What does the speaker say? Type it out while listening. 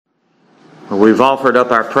We've offered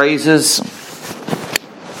up our praises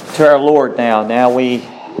to our Lord now. Now we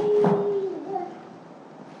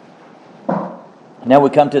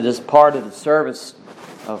come to this part of the service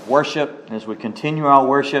of worship as we continue our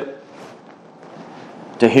worship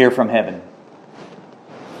to hear from heaven.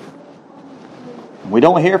 We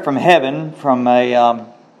don't hear from heaven from a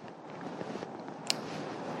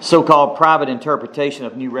so-called private interpretation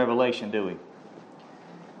of New Revelation, do we?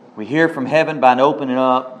 We hear from heaven by opening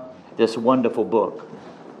up this wonderful book.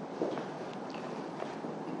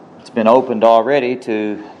 It's been opened already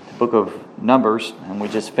to the book of Numbers, and we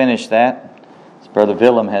just finished that. As Brother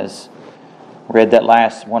Willem has read that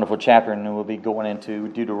last wonderful chapter, and then we'll be going into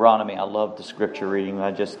Deuteronomy. I love the scripture reading.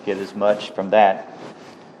 I just get as much from that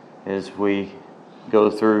as we go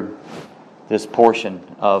through this portion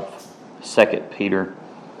of 2 Peter.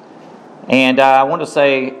 And I want to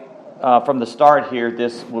say from the start here,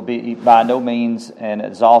 this will be by no means an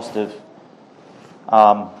exhaustive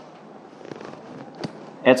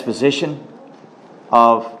exposition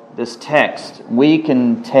of this text. We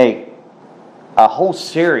can take a whole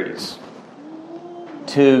series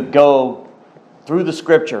to go through the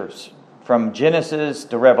Scriptures, from Genesis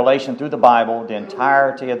to Revelation, through the Bible, the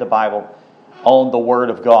entirety of the Bible, on the Word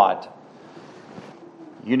of God.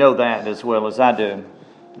 You know that as well as I do,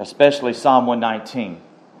 especially Psalm 119.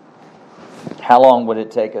 How long would it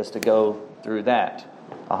take us to go through that?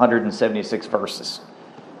 176 verses.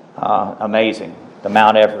 Amazing. The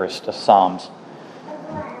Mount Everest of Psalms.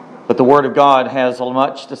 But the Word of God has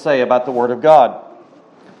much to say about the Word of God.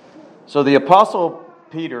 So the Apostle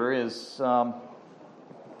Peter is,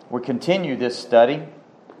 we continue this study.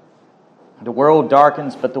 The world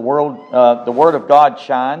darkens, but the Word of God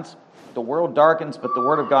shines. The world darkens, but the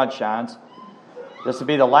Word of God shines. This will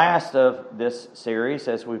be the last of this series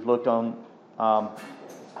as we've looked on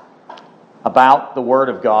about the Word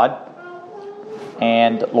of God.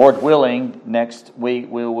 And Lord willing, next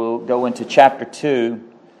week we will go into chapter 2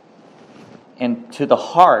 and to the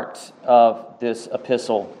heart of this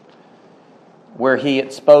epistle, where he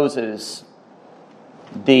exposes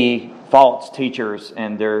the false teachers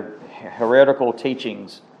and their heretical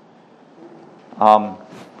teachings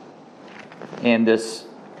in this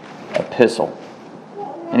epistle.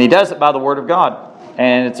 And he does it by the Word of God.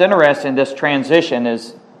 And it's interesting, this transition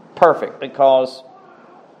is perfect because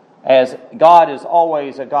as God is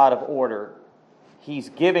always a God of order, He's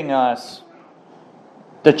giving us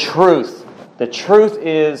the truth. The truth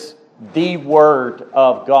is the Word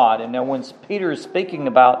of God. And now when Peter is speaking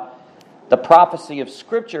about the prophecy of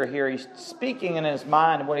Scripture here, he's speaking in his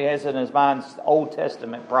mind, what he has in his mind is Old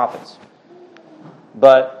Testament prophets.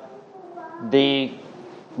 But the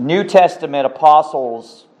New Testament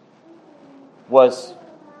apostles was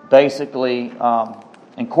basically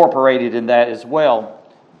incorporated in that as well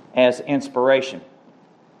as inspiration.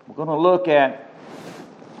 We're going to look at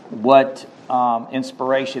what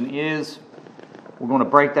inspiration is. We're going to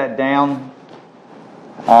break that down.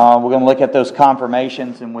 We're going to look at those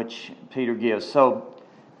confirmations in which Peter gives. So,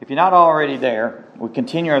 if you're not already there, we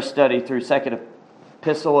continue our study through 2nd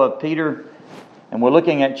Epistle of Peter, and we're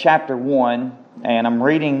looking at chapter 1, and I'm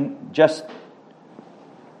reading just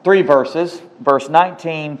 3 verses, verse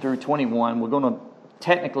 19 through 21. We're going to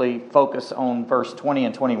technically focus on verse 20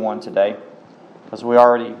 and 21 today, because we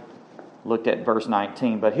already looked at verse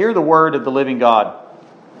 19. But hear the word of the living God.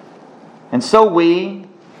 And so we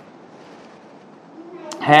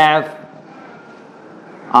have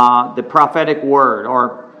the prophetic word,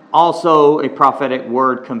 or also a prophetic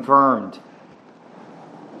word confirmed.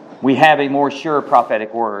 We have a more sure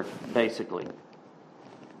prophetic word, basically.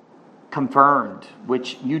 Confirmed,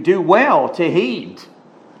 which you do well to heed.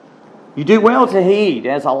 You do well to heed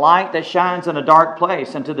as a light that shines in a dark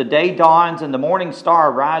place until the day dawns and the morning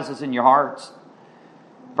star rises in your hearts.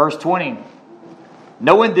 Verse 20.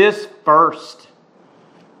 Knowing this first,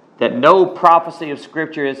 that no prophecy of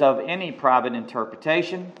Scripture is of any private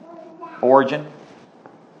interpretation, origin.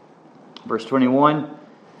 Verse 21.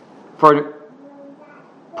 For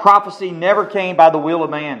prophecy never came by the will of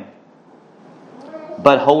man,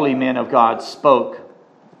 but holy men of God spoke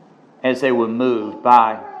as they were moved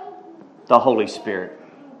by the Holy Spirit.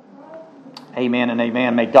 Amen and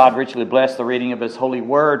amen. May God richly bless the reading of His holy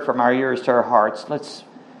word from our ears to our hearts. Let's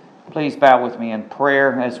please bow with me in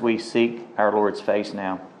prayer as we seek our Lord's face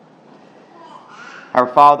now. Our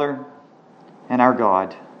Father and our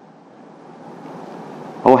God,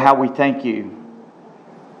 oh, how we thank You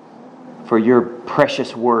for Your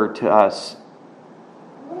precious word to us.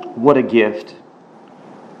 What a gift.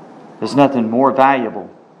 There's nothing more valuable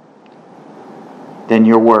than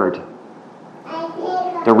Your word.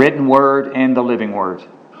 The written word and the living word.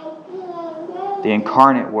 the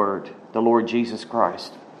incarnate Word, the Lord Jesus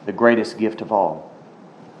Christ, the greatest gift of all.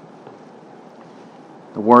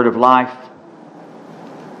 The Word of life,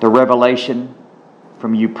 the revelation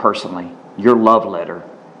from you personally, your love letter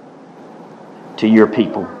to your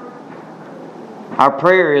people. Our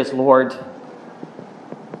prayer is, Lord,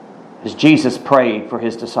 as Jesus prayed for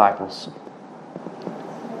His disciples,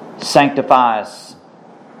 sanctify us,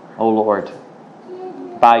 O Lord,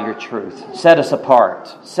 by your truth. Set us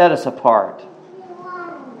apart. Set us apart.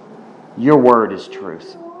 Your word is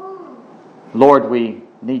truth. Lord, we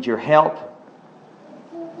need your help.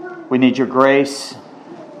 We need your grace,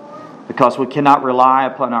 because we cannot rely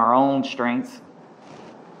upon our own strength,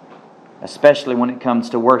 especially when it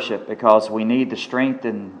comes to worship, because we need the strength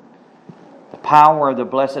and the power of the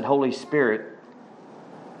blessed Holy Spirit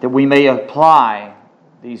that we may apply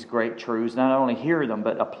these great truths, not only hear them,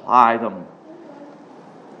 but apply them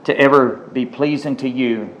to ever be pleasing to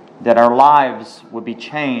you, that our lives would be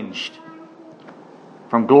changed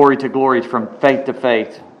from glory to glory, from faith to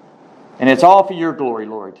faith. And it's all for your glory,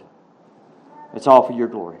 Lord. It's all for your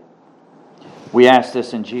glory. We ask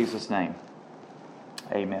this in Jesus' name.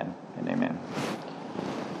 Amen and amen.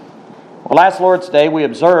 Well, last Lord's Day we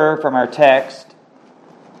observed from our text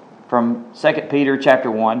from 2 Peter chapter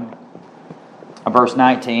 1, verse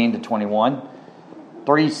 19 to 21,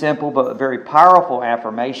 3 simple but very powerful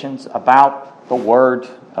affirmations about the Word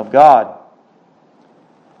of God.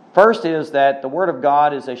 First is that the Word of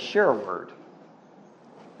God is a sure word.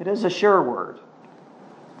 It is a sure word.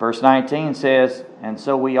 Verse 19 says, and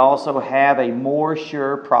so we also have a more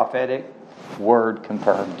sure prophetic word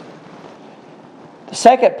confirmed. The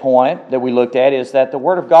second point that we looked at is that the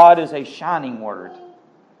Word of God is a shining word.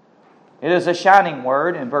 It is a shining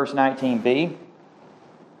word in verse 19b,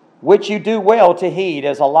 which you do well to heed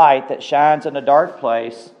as a light that shines in a dark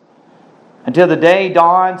place, until the day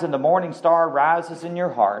dawns and the morning star rises in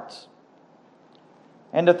your hearts.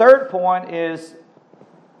 And the third point is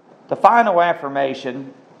the final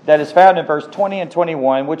affirmation that is found in verse 20 and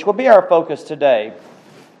 21, which will be our focus today,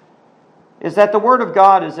 is that the Word of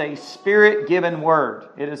God is a Spirit-given word.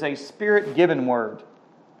 It is a Spirit-given word.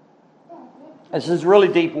 This is really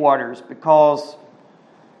deep waters, because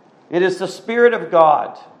it is the Spirit of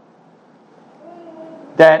God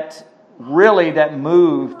that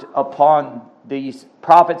moved upon these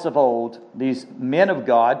prophets of old, these men of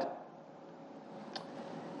God,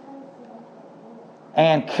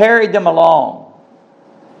 and carried them along.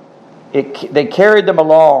 They carried them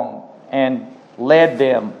along and led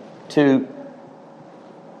them to,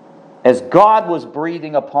 as God was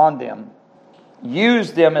breathing upon them,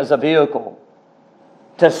 used them as a vehicle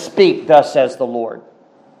to speak, thus says the Lord.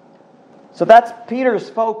 So that's Peter's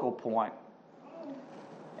focal point.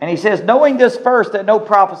 And he says, knowing this first, that no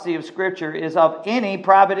prophecy of Scripture is of any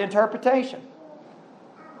private interpretation.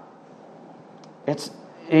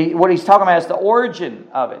 What he's talking about is the origin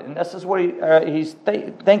of it. And this is what he's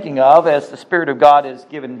thinking of as the Spirit of God has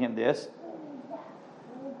given him this.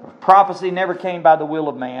 Prophecy never came by the will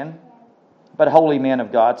of man, but holy men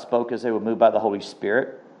of God spoke as they were moved by the Holy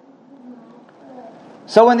Spirit.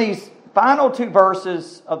 So in these final 2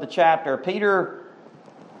 verses of the chapter, Peter,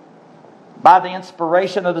 by the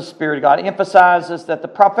inspiration of the Spirit of God, emphasizes that the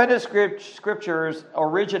prophetic scriptures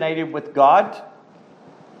originated with God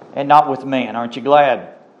and not with man. Aren't you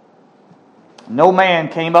glad? No man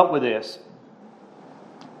came up with this.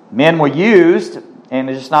 Men were used, and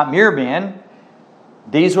it's just not mere men.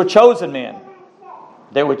 These were chosen men.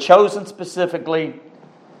 They were chosen specifically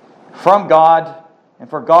from God and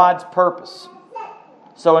for God's purpose.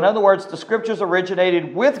 So in other words, the scriptures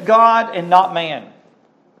originated with God and not man.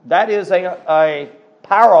 That is a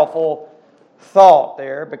powerful thought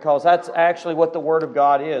there, because that's actually what the Word of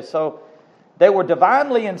God is. So they were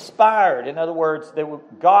divinely inspired. In other words,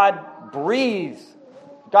 God breathed.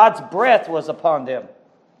 God's breath was upon them.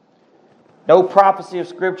 No prophecy of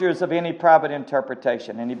Scripture is of any private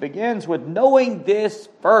interpretation. And he begins with knowing this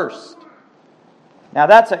first. Now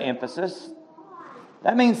that's an emphasis.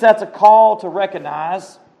 That means that's a call to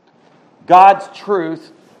recognize God's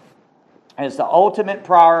truth as the ultimate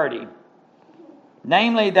priority.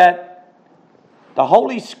 Namely, that the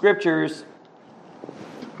Holy Scriptures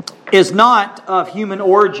is not of human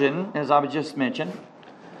origin, as I just mentioned,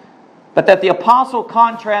 but that the apostle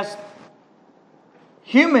contrasts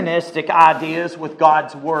humanistic ideas with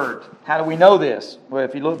God's Word. How do we know this? Well,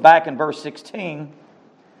 if you look back in verse 16,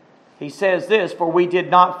 he says this, for we did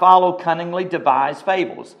not follow cunningly devised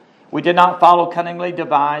fables. We did not follow cunningly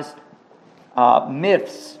devised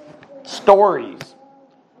myths, stories.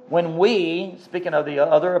 when we, speaking of the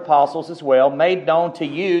other apostles as well, made known to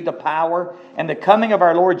you the power and the coming of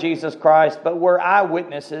our Lord Jesus Christ, but were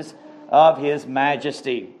eyewitnesses of His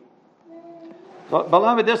majesty.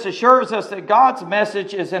 Beloved, this assures us that God's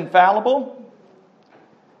message is infallible.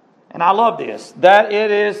 And I love this, that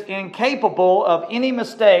it is incapable of any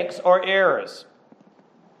mistakes or errors.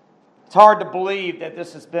 It's hard to believe that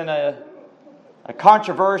this has been a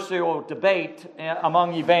controversial debate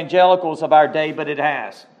among evangelicals of our day, but it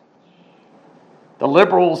has. The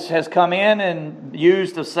liberals has come in and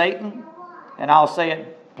used of Satan, and I'll say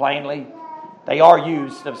it plainly, they are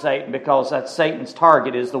used of Satan because that's Satan's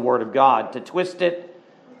target is the Word of God, to twist it,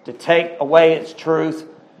 to take away its truth,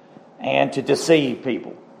 and to deceive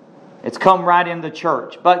people. It's come right in the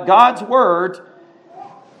church. But God's Word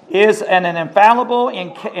is an infallible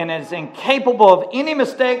and is incapable of any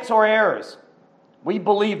mistakes or errors. We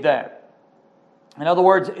believe that. In other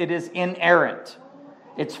words, it is inerrant.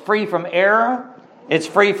 It's free from error. It's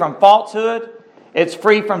free from falsehood. It's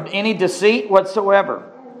free from any deceit whatsoever.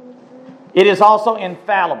 It is also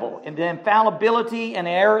infallible. And the infallibility and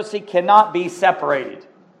inerrancy cannot be separated.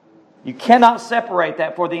 You cannot separate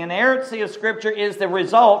that, for the inerrancy of Scripture is the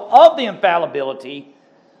result of the infallibility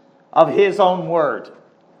of His own Word.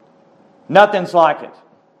 Nothing's like it.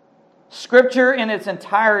 Scripture in its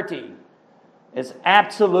entirety is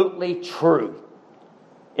absolutely true.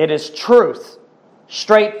 It is truth,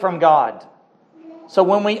 straight from God. So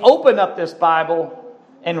when we open up this Bible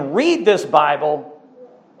and read this Bible,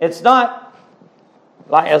 it's not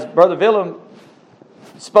like, as Brother Willem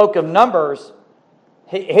spoke of Numbers,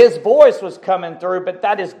 his voice was coming through, but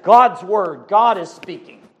that is God's Word. God is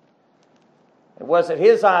speaking. It wasn't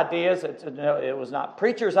his ideas. It was not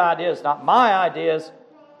preacher's ideas, not my ideas.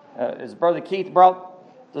 As Brother Keith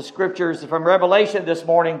brought the scriptures from Revelation this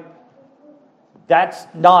morning, that's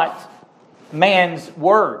not man's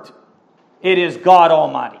word. It is God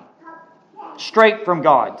Almighty. Straight from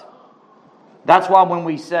God. That's why when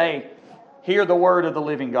we say, hear the word of the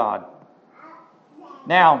living God.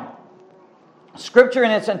 Now, Scripture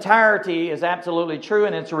in its entirety is absolutely true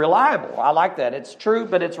and it's reliable. I like that. It's true,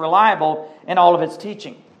 but it's reliable in all of its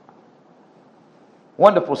teaching.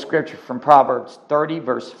 Wonderful scripture from Proverbs 30,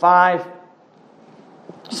 verse 5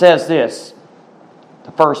 says this,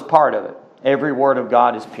 the first part of it, every word of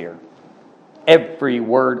God is pure. Every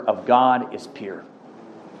word of God is pure.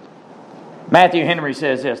 Matthew Henry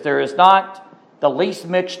says this, there is not the least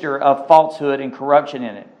mixture of falsehood and corruption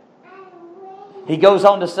in it. He goes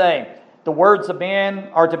on to say, the words of men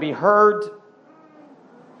are to be heard.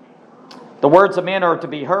 The words of men are to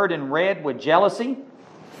be heard and read with jealousy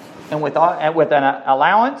and with an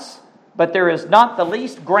allowance, but there is not the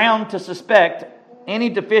least ground to suspect any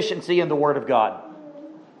deficiency in the Word of God.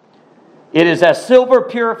 It is as silver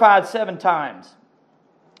purified 7 times,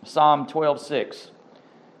 Psalm 12:6,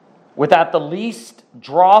 without the least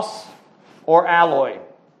dross or alloy.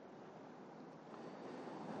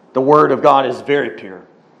 The Word of God is very pure.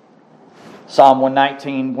 Psalm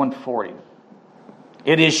 119, 140.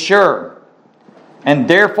 It is sure, and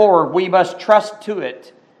therefore we must trust to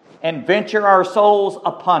it and venture our souls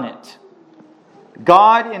upon it.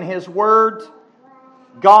 God in His Word,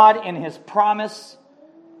 God in His promise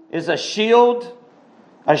is a shield,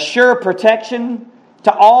 a sure protection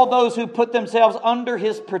to all those who put themselves under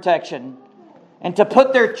His protection and to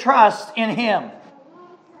put their trust in Him.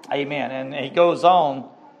 Amen. And he goes on,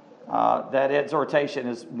 that exhortation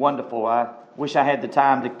is wonderful. I wish I had the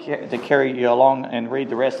time to carry you along and read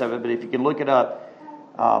the rest of it, but if you can look it up,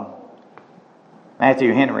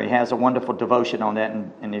 Matthew Henry has a wonderful devotion on that,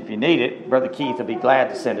 and if you need it, Brother Keith will be glad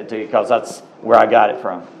to send it to you because that's where I got it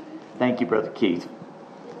from. Thank you, Brother Keith.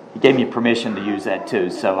 He gave me permission to use that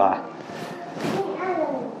too, so I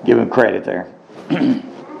give him credit there.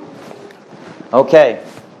 Okay.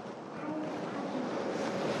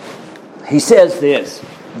 He says this.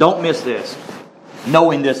 Don't miss this.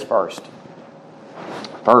 Knowing this first.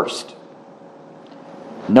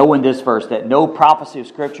 Knowing this first, that no prophecy of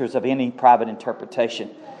Scripture is of any private interpretation.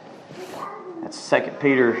 That's 2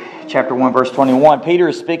 Peter chapter 1, verse 21. Peter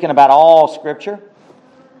is speaking about all Scripture.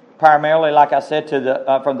 Primarily, like I said,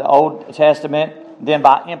 from the Old Testament, then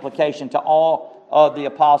by implication to all of the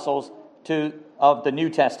apostles of the New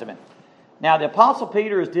Testament. Now, the Apostle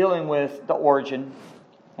Peter is dealing with the origin,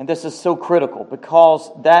 and this is so critical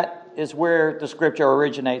because that is where the Scripture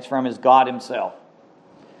originates from, is God Himself.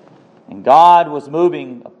 And God was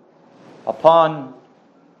moving upon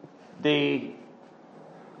the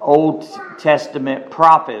Old Testament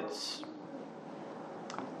prophets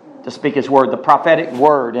to speak His word, the prophetic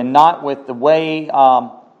word, and not with the way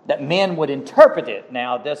that men would interpret it.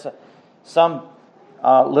 Now, some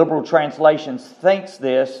liberal translations thinks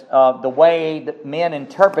this, the way that men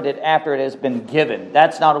interpret it after it has been given.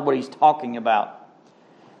 That's not what he's talking about.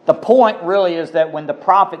 The point really is that when the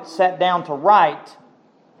prophet sat down to write,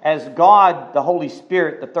 as God, the Holy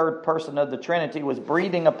Spirit, the third person of the Trinity, was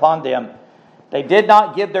breathing upon them, they did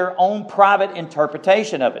not give their own private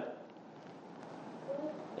interpretation of it.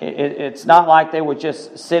 It's not like they were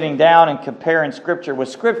just sitting down and comparing Scripture with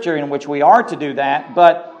Scripture, in which we are to do that,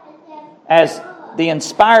 but as the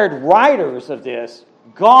inspired writers of this,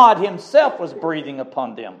 God Himself was breathing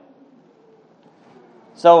upon them.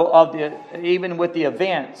 So, even with the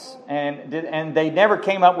events, and they never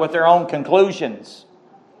came up with their own conclusions,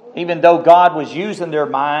 even though God was using their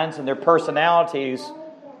minds and their personalities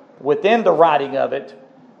within the writing of it,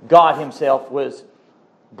 God Himself was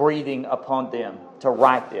breathing upon them to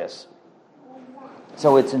write this.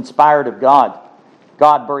 So it's inspired of God.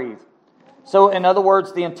 God breathed. So in other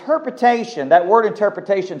words, the interpretation, that word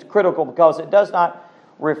interpretation is critical because it does not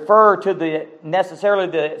refer to necessarily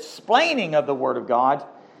the explaining of the Word of God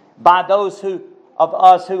by those of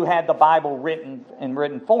us who had the Bible written in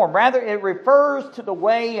written form. Rather, it refers to the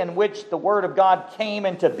way in which the Word of God came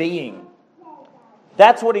into being.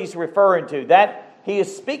 That's what he's referring to. That he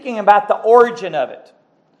is speaking about the origin of it.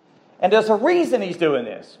 And there's a reason he's doing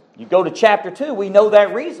this. You go to chapter 2, we know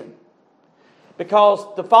that reason. Because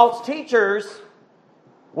the false teachers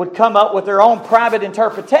would come up with their own private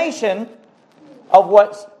interpretation of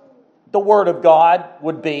what the Word of God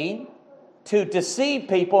would be, to deceive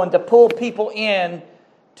people and to pull people in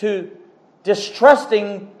to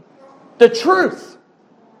distrusting the truth.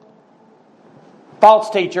 False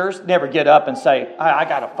teachers never get up and say, I've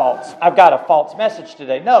got a false message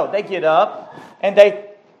today. No, they get up and they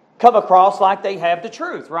come across like they have the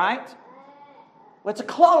truth, right? Well, it's a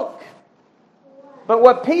cloak. But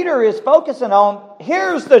what Peter is focusing on,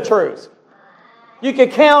 here's the truth. You can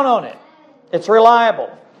count on it. It's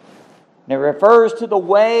reliable. And it refers to the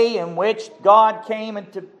way in which God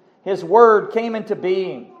His Word came into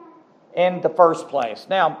being in the first place.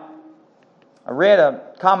 Now, I read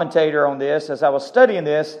a commentator on this as I was studying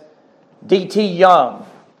this, D.T. Young.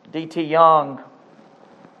 D.T. Young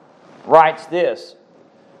writes this,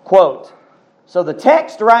 quote, "So the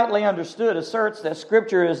text rightly understood asserts that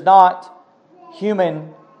Scripture is not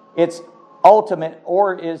human, its ultimate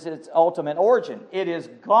origin. It is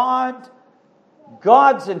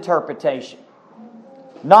God's interpretation,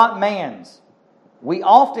 not man's. We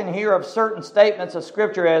often hear of certain statements of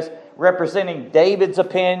Scripture as representing David's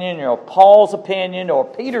opinion or Paul's opinion or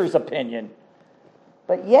Peter's opinion.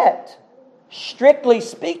 But yet, strictly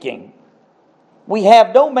speaking, we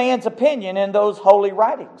have no man's opinion in those holy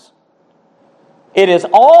writings. It is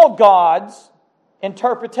all God's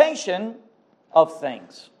interpretation of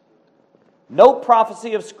things. No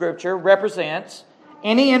prophecy of Scripture represents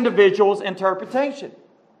any individual's interpretation."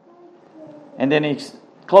 And then he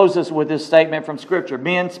closes with this statement from Scripture.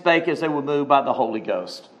 "Men spake as they were moved by the Holy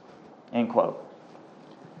Ghost." End quote.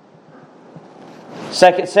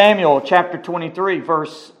 2 Samuel chapter 23,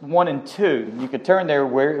 verse 1 and 2. You could turn there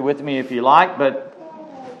with me if you like, but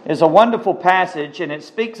it's a wonderful passage, and it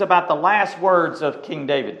speaks about the last words of King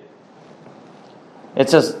David.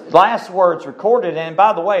 It's his last words recorded, and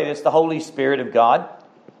by the way, it's the Holy Spirit of God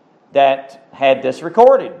that had this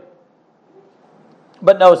recorded.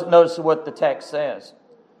 But notice what the text says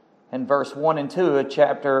in verse 1 and 2 of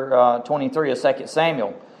chapter 23 of 2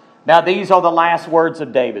 Samuel. "Now these are the last words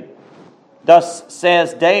of David. Thus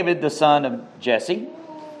says David, the son of Jesse.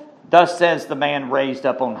 Thus says the man raised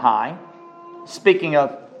up on high," speaking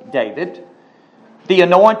of David, "the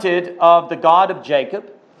anointed of the God of Jacob,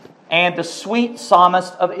 and the sweet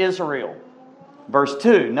psalmist of Israel." Verse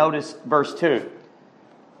 2, notice verse 2.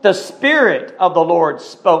 "The Spirit of the Lord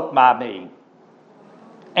spoke by me,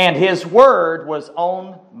 and His word was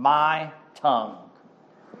on my tongue."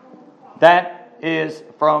 That is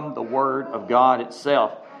from the Word of God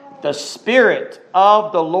itself. "The Spirit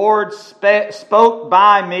of the Lord spoke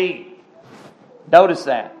by me." Notice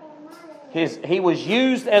that. He was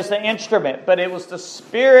used as the instrument, but it was the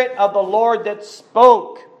Spirit of the Lord that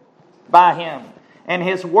spoke by Him. "And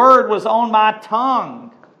His word was on my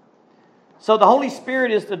tongue." So the Holy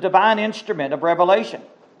Spirit is the divine instrument of revelation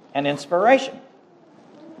and inspiration.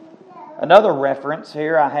 Another reference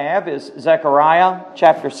here I have is Zechariah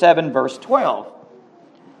chapter 7, verse 12.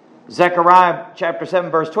 Zechariah chapter 7,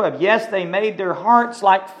 verse 12. "Yes, they made their hearts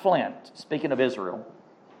like flint," speaking of Israel,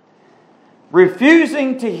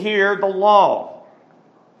 "refusing to hear the law."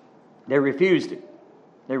 They refused it.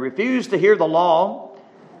 They refused to hear the law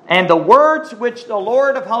and the words which the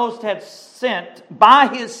Lord of hosts had sent by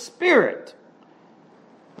His Spirit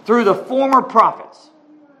through the former prophets.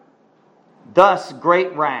 Thus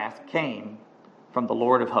great wrath came from the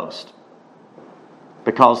Lord of hosts,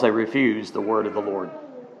 because they refused the word of the Lord.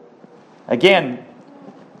 Again,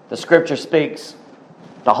 the Scripture speaks,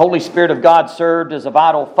 the Holy Spirit of God served as a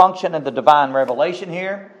vital function in the divine revelation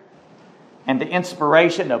here, and the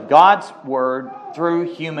inspiration of God's Word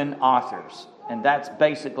through human authors. And that's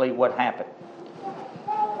basically what happened.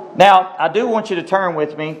 Now, I do want you to turn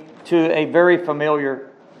with me to a very familiar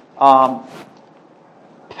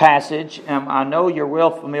passage. I know you're well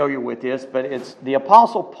familiar with this, but it's the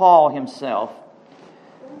Apostle Paul himself.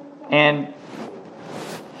 And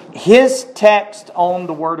his text on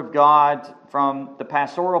the Word of God from the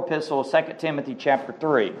pastoral epistle of 2 Timothy chapter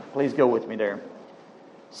 3. Please go with me there.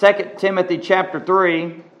 2 Timothy chapter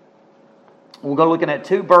 3, we'll go looking at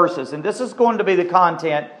 2 verses. And this is going to be the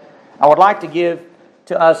content I would like to give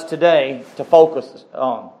to us today to focus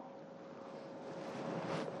on.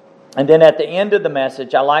 And then at the end of the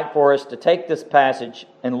message, I like for us to take this passage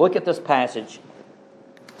and look at this passage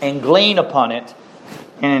and glean upon it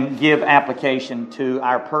and give application to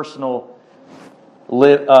our personal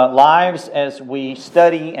lives as we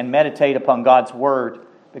study and meditate upon God's Word.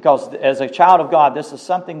 Because as a child of God, this is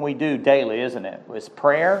something we do daily, isn't it? It's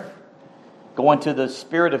prayer, going to the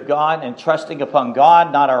Spirit of God and trusting upon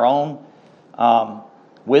God, not our own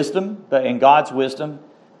wisdom, but in God's wisdom.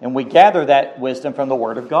 And we gather that wisdom from the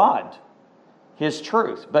Word of God, His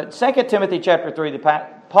truth. But 2 Timothy chapter 3,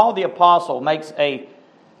 Paul the Apostle makes a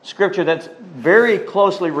scripture that's very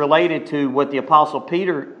closely related to what the Apostle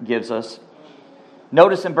Peter gives us.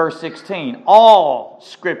 Notice in verse 16, all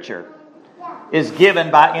Scripture is given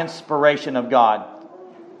by inspiration of God.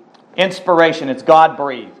 Inspiration, it's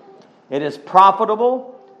God-breathed. It is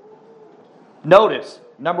profitable. Notice,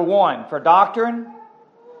 number 1, for doctrine.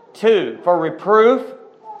 2, for reproof.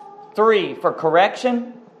 3, for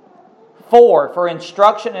correction. 4, for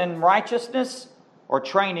instruction in righteousness, or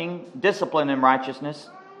training, discipline in righteousness.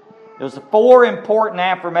 There's 4 important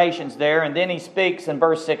affirmations there, and then he speaks in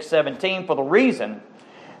verse 6:17 for the reason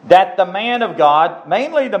that the man of God,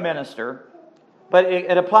 mainly the minister, but it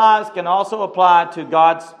can also apply to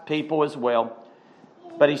God's people as well.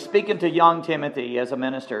 But he's speaking to young Timothy as a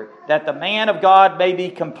minister, that the man of God may be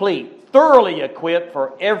complete, thoroughly equipped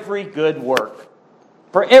for every good work.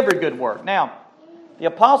 For every good work. Now, the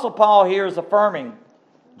Apostle Paul here is affirming,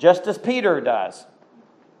 just as Peter does,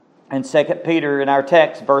 in 2 Peter in our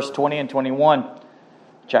text, verse 20 and 21,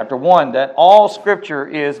 chapter 1, that all Scripture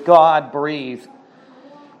is God-breathed.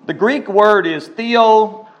 The Greek word is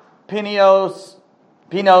pinos,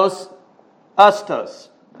 ustos.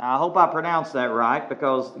 I hope I pronounced that right,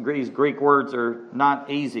 because these Greek words are not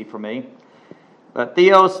easy for me. But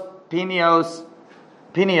theos, pinio,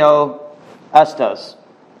 ustos.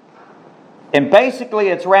 And basically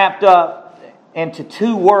it's wrapped up into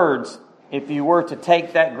 2 words if you were to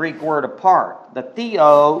take that Greek word apart. The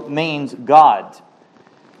theo means God.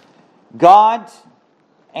 God,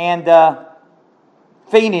 and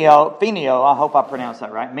phenio, I hope I pronounced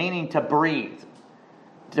that right, meaning to breathe.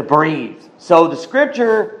 To breathe. So the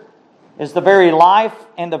Scripture is the very life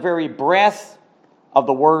and the very breath of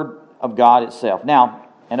the Word of God itself. Now,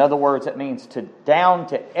 in other words, it means down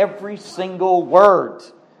to every single word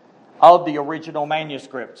of the original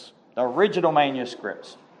manuscripts. The original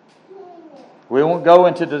manuscripts. We won't go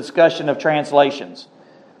into the discussion of translations.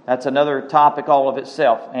 That's another topic all of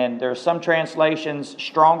itself. And there's some translations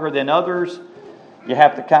stronger than others. You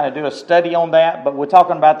have to kind of do a study on that. But we're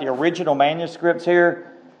talking about the original manuscripts here.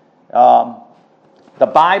 The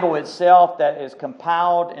Bible itself that is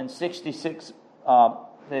compiled in 66,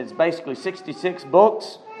 is basically 66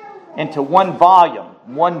 books into one volume.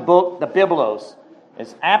 One book, the Biblos,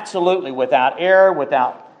 is absolutely without error,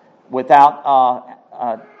 without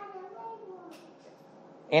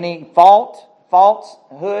any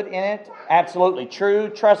falsehood in it. Absolutely true,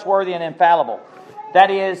 trustworthy, and infallible. That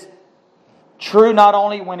is true not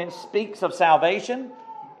only when it speaks of salvation,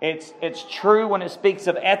 it's true when it speaks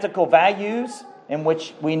of ethical values, in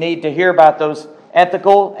which we need to hear about those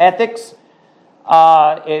ethics.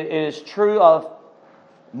 It is true of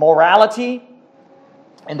morality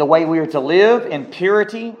and the way we are to live in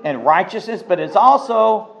purity and righteousness, but it's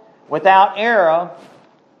also without error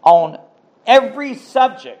on every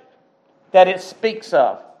subject that it speaks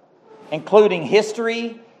of, including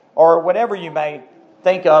history or whatever you may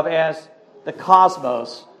think of as the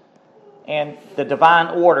cosmos and the divine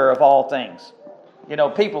order of all things. You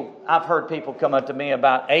know, I've heard people come up to me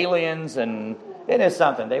about aliens, and it is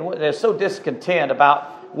something. They're so discontent about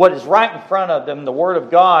what is right in front of them, the Word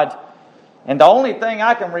of God. And the only thing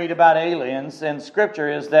I can read about aliens in Scripture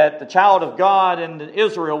is that the child of God in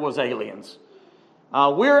Israel was aliens.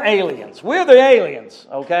 We're aliens. We're the aliens,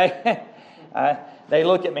 okay? They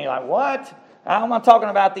look at me like, what? I'm not talking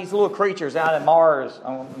about these little creatures out in Mars.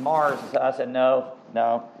 On Mars. I said, no.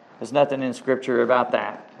 There's nothing in Scripture about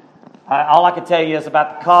that. All I can tell you is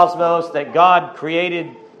about the cosmos, that God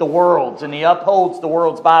created the worlds, and He upholds the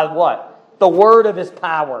worlds by what? The word of His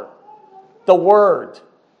power. The Word.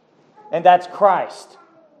 And that's Christ.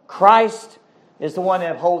 Christ is the one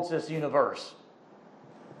that upholds this universe.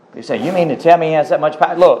 You say, you mean to tell me He has that much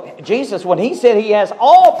power? Look, Jesus, when He said He has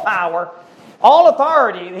all power, all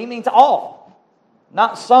authority, He means all,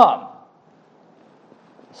 not some.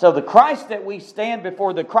 So the Christ that we stand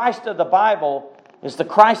before, the Christ of the Bible, is the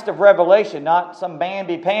Christ of Revelation, not some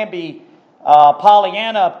mamby-pamby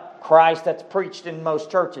Pollyanna Christ that's preached in most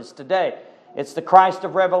churches today. It's the Christ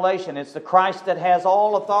of Revelation. It's the Christ that has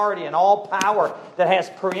all authority and all power, that has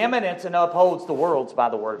preeminence and upholds the worlds by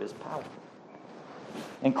the word of His power.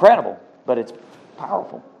 Incredible, but it's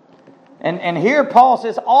powerful. And here Paul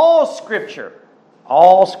says all Scripture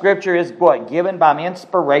is what? Given by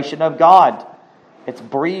inspiration of God. It's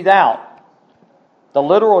breathed out. The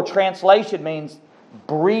literal translation means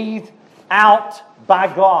breathed out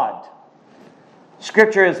by God.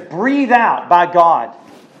 Scripture is breathed out by God.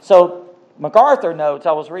 So MacArthur notes,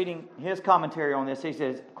 I was reading his commentary on this, he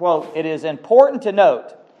says, quote, "It is important to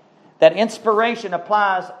note that inspiration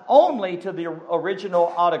applies only to the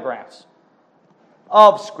original autographs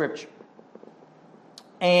of Scripture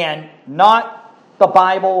and not the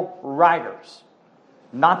Bible writers.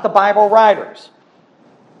 Not the Bible writers.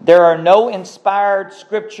 There are no inspired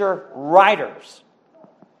Scripture writers.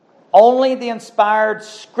 Only the inspired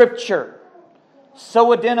Scripture.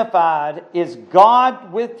 So identified is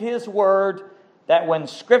God with His Word that when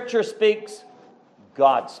Scripture speaks,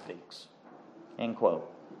 God speaks." End quote.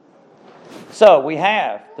 So we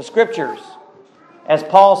have the Scriptures, as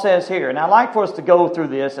Paul says here. And I'd like for us to go through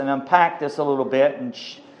this and unpack this a little bit. And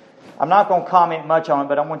I'm not going to comment much on it,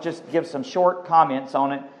 but I want to just give some short comments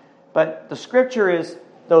on it. But the Scripture is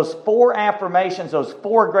those 4 affirmations, those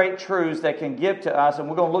 4 great truths that can give to us. And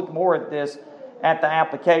we're going to look more at this at the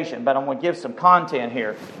application, but I'm going to give some content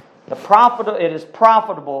here. It is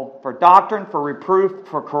profitable for doctrine, for reproof,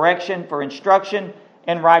 for correction, for instruction,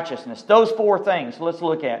 and righteousness. Those 4 things let's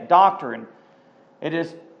look at. Doctrine. It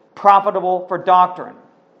is profitable for doctrine.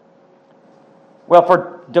 Well,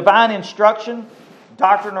 for divine instruction,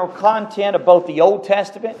 doctrinal content of both the Old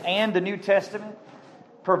Testament and the New Testament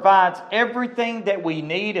provides everything that we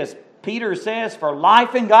need, as Peter says, for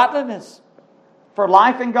life and godliness. For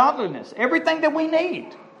life and godliness. Everything that we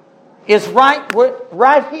need is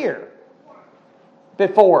right here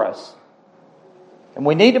before us. And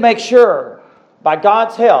we need to make sure, by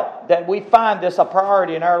God's help, that we find this a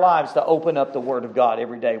priority in our lives to open up the Word of God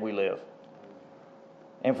every day we live.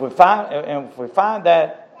 And if we find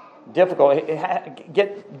that difficult,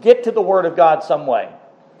 get to the Word of God some way.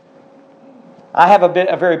 I have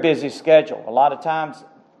a very busy schedule. A lot of times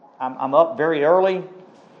I'm up very early,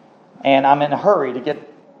 and I'm in a hurry to get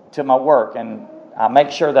to my work. And I make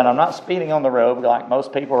sure that I'm not speeding on the road, like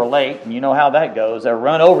most people are late, and you know how that goes. They'll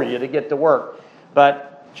run over you to get to work.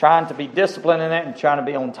 But trying to be disciplined in it and trying to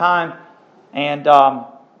be on time. And a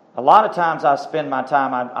lot of times I spend my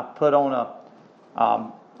time, I put on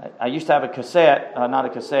I used to have a cassette, not a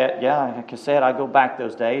cassette, a cassette. I go back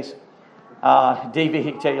those days.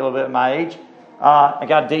 DVD, tell you a little bit of my age. I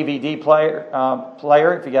got a DVD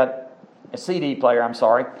player, if you got a CD player, I'm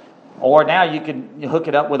sorry. Or now you can hook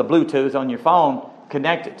it up with a Bluetooth on your phone,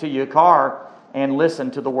 connect it to your car, and listen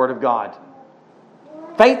to the Word of God.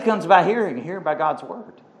 Faith comes by hearing, and hearing by God's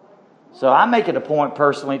Word. So I make it a point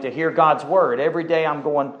personally to hear God's Word. Every day I'm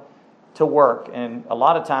going to work, and a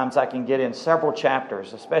lot of times I can get in several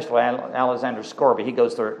chapters, especially Alexander Scourby. He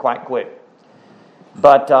goes through it quite quick.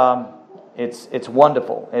 But it's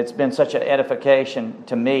wonderful. It's been such an edification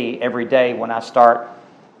to me every day when I start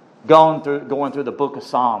going through the book of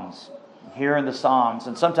Psalms, hearing the Psalms.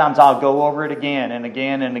 And sometimes I'll go over it again and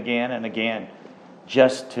again and again and again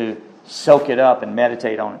just to soak it up and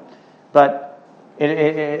meditate on it. But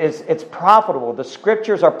it's profitable. The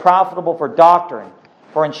Scriptures are profitable for doctrine,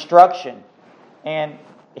 for instruction. And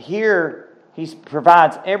here He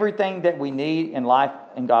provides everything that we need in life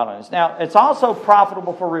and godliness. Now, it's also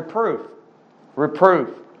profitable for reproof. Reproof.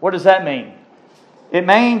 What does that mean? It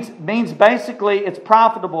means basically it's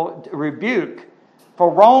profitable to rebuke for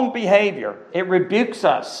wrong behavior. It rebukes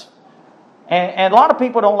us. And a lot of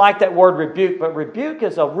people don't like that word rebuke, but rebuke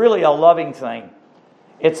is really a loving thing.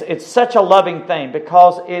 It's such a loving thing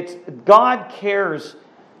because God cares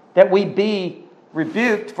that we be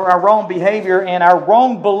rebuked for our wrong behavior and our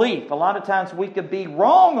wrong belief. A lot of times we could be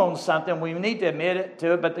wrong on something. We need to admit it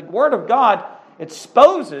to it. But the Word of God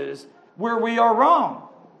exposes where we are wrong.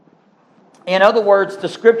 In other words, the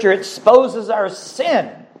Scripture exposes our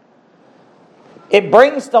sin. It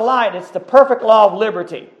brings to light. It's the perfect law of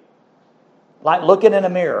liberty. Like looking in a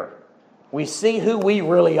mirror. We see who we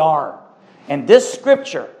really are. And this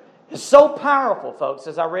Scripture is so powerful, folks.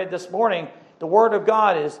 As I read this morning, the Word of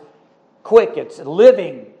God is quick. It's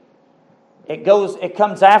living. It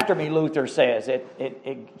comes after me, Luther says.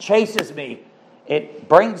 It chases me. It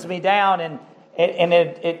brings me down and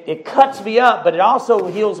it cuts me up, but it also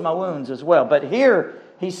heals my wounds as well. But here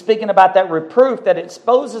he's speaking about that reproof that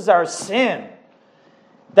exposes our sin,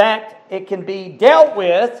 that it can be dealt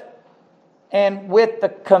with, and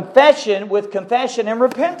with confession and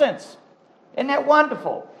repentance. Isn't that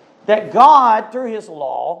wonderful? That God, through His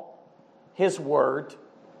law, His Word,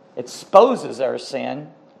 exposes our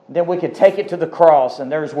sin, then we can take it to the cross,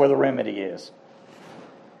 and there's where the remedy is.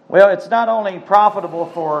 Well, it's not only profitable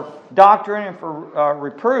for doctrine and for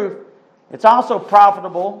reproof, it's also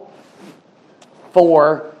profitable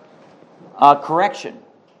for correction.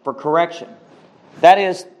 For correction. That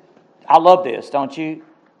is, I love this, don't you?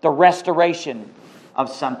 The restoration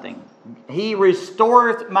of something. He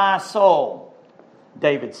restoreth my soul,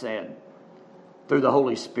 David said, through the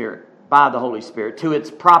Holy Spirit. By the Holy Spirit, to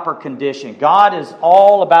its proper condition. God is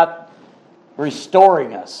all about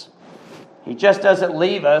restoring us. He just doesn't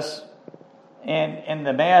leave us in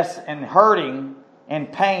the mess and hurting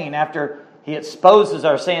and pain after He exposes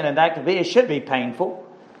our sin. And that it should be painful.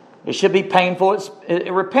 It should be painful. It's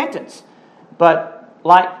repentance. But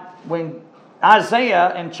like when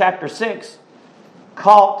Isaiah in chapter 6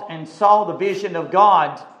 caught and saw the vision of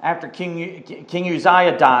God after King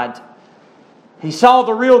Uzziah died, he saw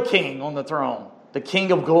the real king on the throne, the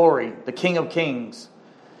King of glory, the King of kings.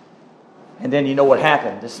 And then you know what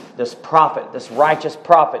happened. This prophet, this righteous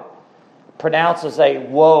prophet, pronounces a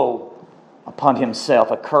woe upon himself,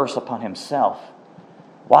 a curse upon himself.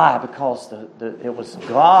 Why? Because it was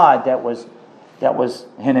God that was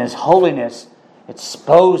in His holiness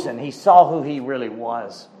exposing. He saw who He really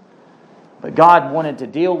was. But God wanted to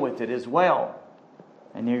deal with it as well.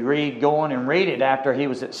 And you go on and read it after He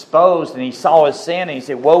was exposed and He saw his sin and He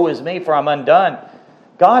said, "Woe is me, for I'm undone."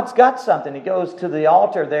 God's got something. He goes to the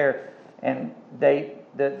altar there, and the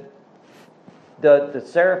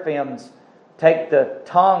seraphims take the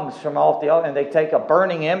tongues from off the altar, and they take a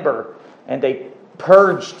burning ember and they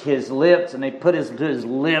purged His lips, and they put His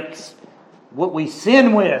lips what we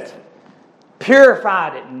sin with,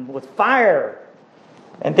 purified it with fire.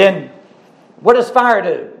 And then what does fire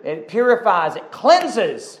do? It purifies, it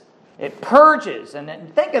cleanses, it purges. And then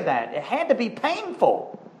think of that. It had to be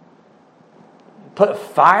painful. Put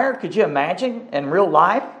fire, could you imagine in real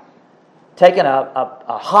life? Taking a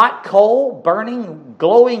hot coal, burning,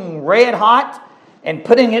 glowing red hot, and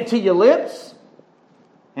putting it to your lips,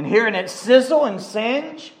 and hearing it sizzle and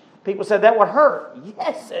singe. People said that would hurt.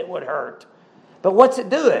 Yes, it would hurt. But what's it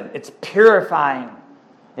doing? It's purifying.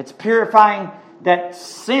 It's purifying that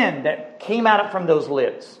sin that came out from those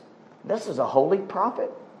lips. This is a holy prophet.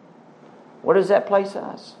 Where does that place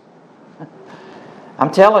us? I'm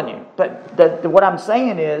telling you. But what I'm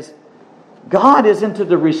saying is, God is into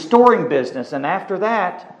the restoring business. And after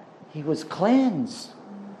that, He was cleansed.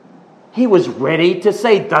 He was ready to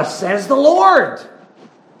say, "Thus says the Lord."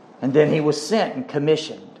 And then He was sent and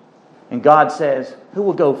commissioned. And God says, "Who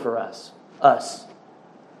will go for us?" Us.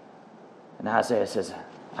 And Isaiah says,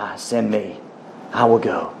 "Send me. I will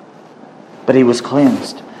go." But he was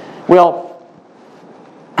cleansed. Well,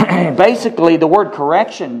 basically the word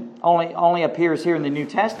correction only appears here in the New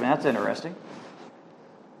Testament. That's interesting.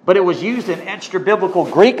 But it was used in extra-biblical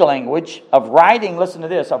Greek language of writing, listen to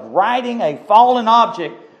this, of writing a fallen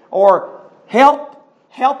object or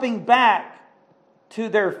helping back to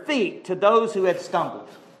their feet to those who had stumbled.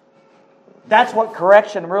 That's what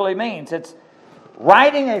correction really means. It's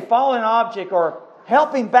writing a fallen object or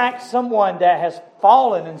helping back someone that has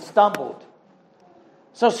fallen and stumbled.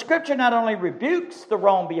 So Scripture not only rebukes the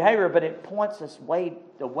wrong behavior, but it points us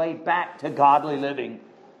the way back to godly living.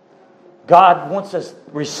 God wants us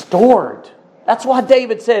restored. That's why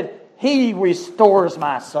David said, "He restores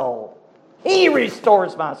my soul." He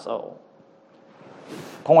restores my soul.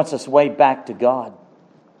 Points us way back to God.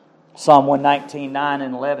 Psalm 119, 9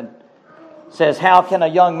 and 11 says, "How can a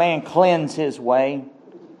young man cleanse his way?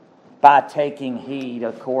 By taking heed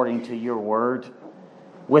according to your word.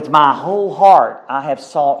 With my whole heart I have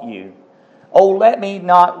sought you. Oh, let me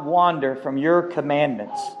not wander from your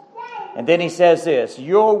commandments." And then he says this,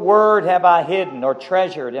 "Your word have I hidden or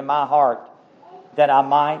treasured in my heart, that I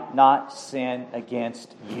might not sin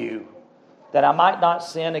against you, that I might not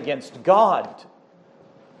sin against God.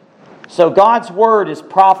 So God's Word is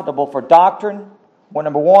profitable for doctrine, well,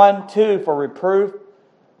 number 1, 2, for reproof,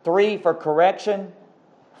 3, for correction,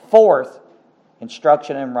 4th,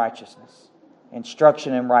 instruction in righteousness.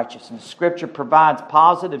 Instruction in righteousness. Scripture provides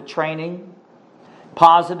positive training,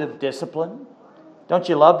 positive discipline. Don't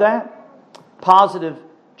you love that? Positive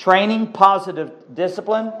training, positive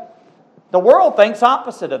discipline. The world thinks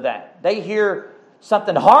opposite of that. They hear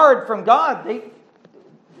something hard from God.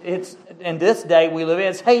 It's in this day we live in,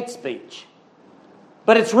 it's hate speech.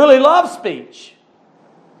 But it's really love speech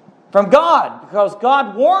from God, because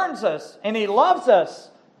God warns us and He loves us.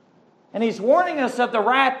 And He's warning us of the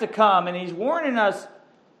wrath to come, and He's warning us.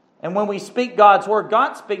 And when we speak God's Word,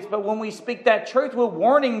 God speaks. But when we speak that truth, we're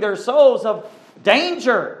warning their souls of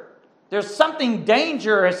danger. There's something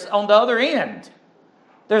dangerous on the other end.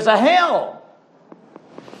 There's a hell.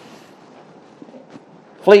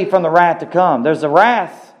 Flee from the wrath to come. There's a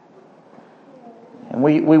wrath. And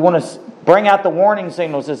we want to bring out the warning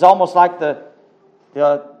signals. It's almost like the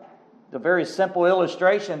very simple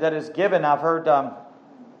illustration that is given. I've heard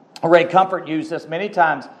Ray Comfort use this many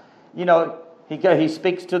times. You know, he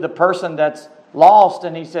speaks to the person that's lost,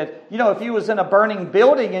 and he said, you know, if you was in a burning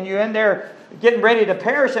building and you're in there getting ready to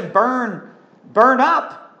perish and burn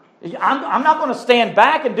up, I'm not going to stand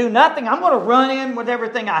back and do nothing. I'm going to run in with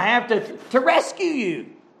everything I have to rescue you.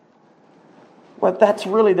 Well, that's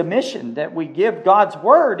really the mission that we give God's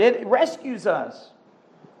Word. It rescues us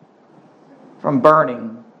from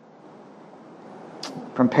burning,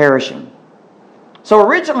 from perishing. So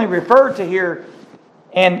originally referred to here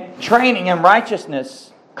in training in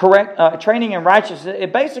righteousness, training in righteousness,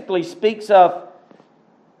 it basically speaks of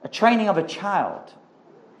a training of a child.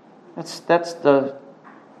 That's the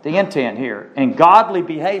intent here. And godly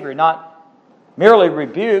behavior, not merely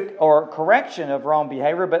rebuke or correction of wrong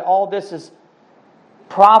behavior, but all this is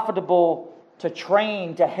profitable to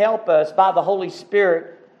train, to help us by the Holy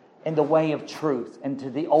Spirit in the way of truth and to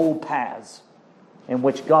the old paths in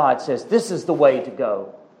which God says, this is the way to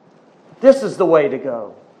go. This is the way to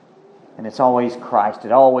go. And it's always Christ.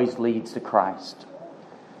 It always leads to Christ.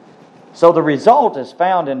 So the result is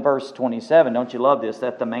found in verse 27. Don't you love this?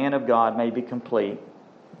 That the man of God may be complete.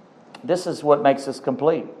 This is what makes us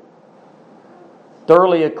complete.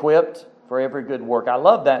 Thoroughly equipped for every good work. I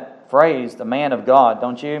love that phrase, the man of God,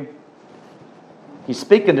 don't you? He's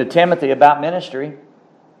speaking to Timothy about ministry.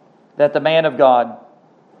 That the man of God.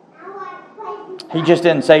 He just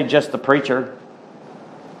didn't say just the preacher.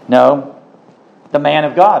 No, the man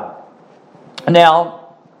of God.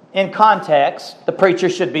 Now, in context, the preacher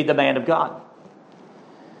should be the man of God.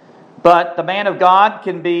 But the man of God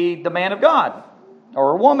can be the man of God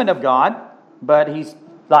or a woman of God. But he's,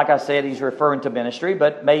 like I said, he's referring to ministry,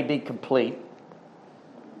 but may be complete.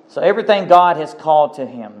 So everything God has called to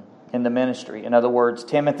him in the ministry. In other words,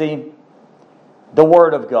 Timothy, the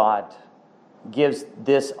Word of God gives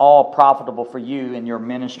this all profitable for you in your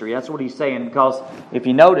ministry. That's what he's saying, because if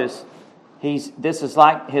you notice, this is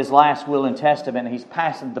like his last will and testament. He's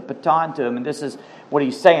passing the baton to him, and this is what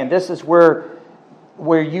he's saying. This is where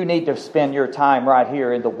you need to spend your time right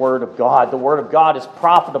here in the Word of God. The Word of God is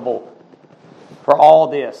profitable for all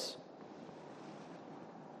this.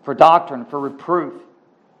 For doctrine, for reproof,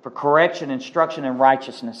 for correction, instruction, and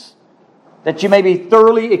righteousness. That you may be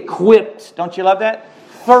thoroughly equipped. Don't you love that?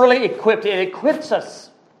 Thoroughly equipped. It equips us.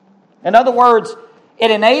 In other words,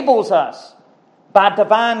 it enables us by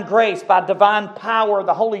divine grace, by divine power,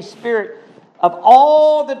 the Holy Spirit, of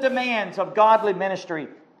all the demands of godly ministry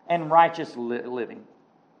and righteous living.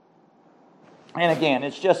 And again,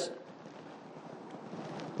 it's just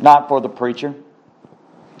not for the preacher.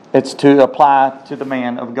 It's to apply to the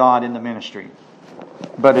man of God in the ministry.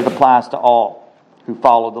 But it applies to all who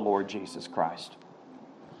follow the Lord Jesus Christ.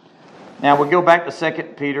 Now we'll go back to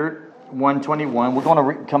 2 Peter 1:21. We're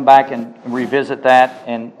going to come back and revisit that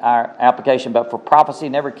in our application. But for prophecy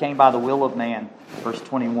never came by the will of man, verse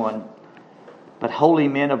 21. But holy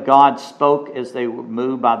men of God spoke as they were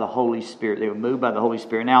moved by the Holy Spirit. They were moved by the Holy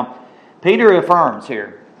Spirit. Now, Peter affirms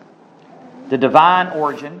here the divine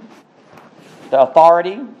origin, the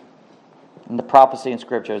authority, and the prophecy in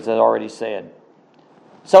Scripture, as I already said.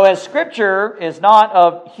 So as Scripture is not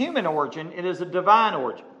of human origin, it is a divine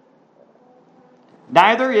origin.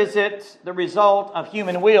 Neither is it the result of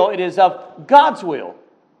human will, it is of God's will.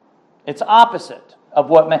 It's opposite of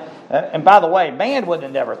what man... And by the way, man would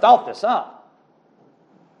have never thought this up.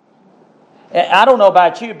 I don't know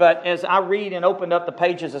about you, but as I read and opened up the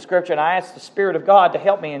pages of Scripture and I asked the Spirit of God to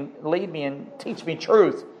help me and lead me and teach me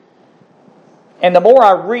truth, and the more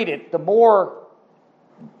I read it, the more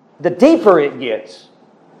the deeper it gets,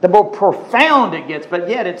 the more profound it gets, but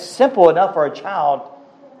yet it's simple enough for a child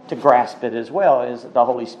to grasp it as well, as the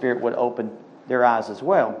Holy Spirit would open their eyes as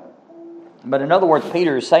well. But in other words,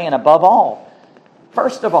 Peter is saying above all,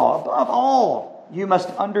 first of all, above all, you must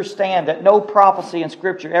understand that no prophecy in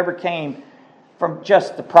Scripture ever came from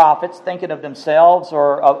just the prophets thinking of themselves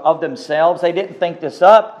or of themselves. They didn't think this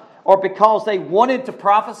up, or because they wanted to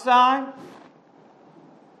prophesy,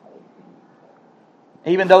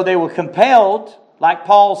 even though they were compelled. Like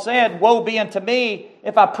Paul said, woe be unto me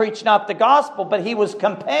if I preach not the gospel. But he was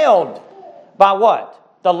compelled by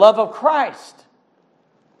what? The love of Christ.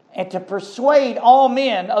 And to persuade all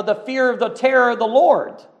men of the fear of the terror of the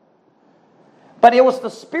Lord. But it was the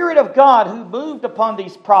Spirit of God who moved upon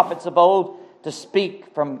these prophets of old to speak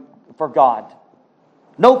for God.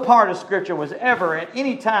 No part of Scripture was ever at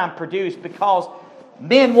any time produced because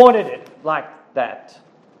men wanted it like that.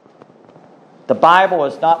 The Bible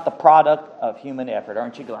is not the product of human effort.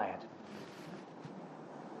 Aren't you glad?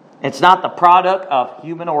 It's not the product of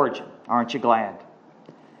human origin. Aren't you glad?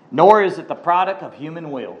 Nor is it the product of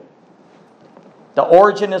human will. The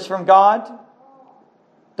origin is from God.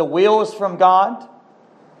 The will is from God.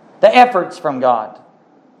 The effort's from God.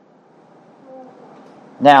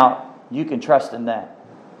 Now, you can trust in that.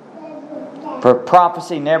 For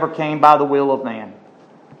prophecy never came by the will of man.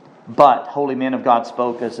 But holy men of God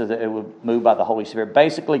spoke as it would move by the Holy Spirit.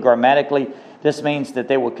 Basically, grammatically, this means that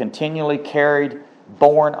they were continually carried,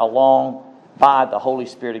 borne along by the Holy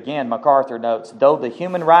Spirit. Again, MacArthur notes, though the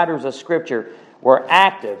human writers of Scripture were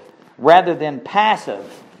active rather than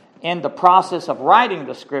passive in the process of writing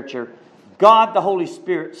the Scripture, God, the Holy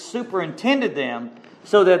Spirit, superintended them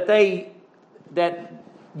so that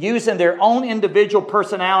using their own individual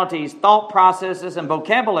personalities, thought processes, and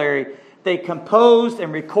vocabulary, they composed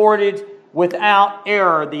and recorded without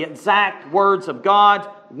error the exact words of God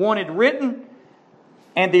wanted written.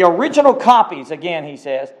 And the original copies, again, he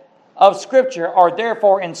says, of Scripture are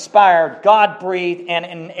therefore inspired, God-breathed, and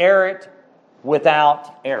inerrant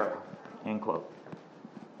without error. End quote.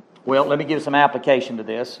 Well, let me give some application to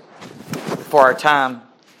this before our time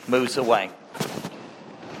moves away.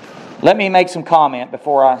 Let me make some comment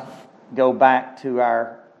before I go back to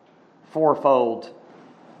our fourfold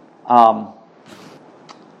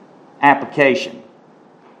application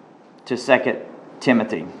to 2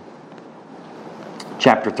 Timothy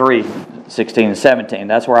chapter 3, 16 and 17.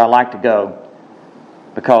 That's where I like to go,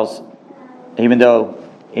 because even though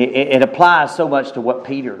it applies so much to what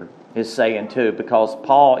Peter is saying too, because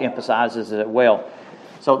Paul emphasizes it well.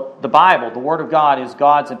 So the Bible, the Word of God, is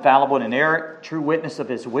God's infallible and inerrant, true witness of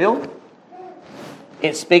His will.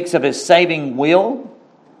 It speaks of His saving will,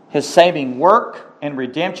 His saving work, and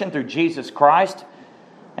redemption through Jesus Christ.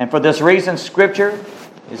 And for this reason, Scripture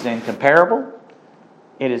is incomparable.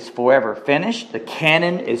 It is forever finished. The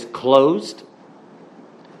canon is closed.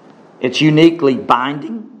 It's uniquely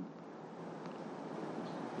binding.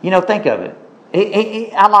 You know, think of it.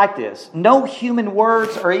 I like this. No human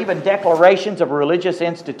words or even declarations of religious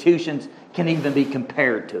institutions can even be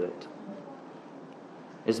compared to it.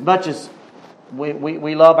 As much as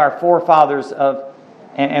we love our forefathers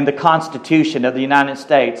and the Constitution of the United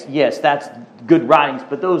States, yes, that's good writings,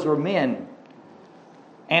 but those were men.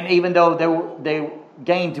 And even though they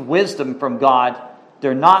gained wisdom from God,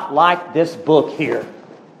 they're not like this book here.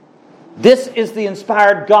 This is the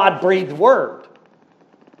inspired, God-breathed Word.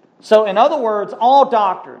 So, in other words, all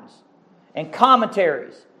doctrines and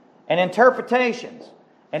commentaries and interpretations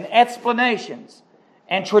and explanations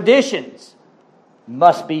and traditions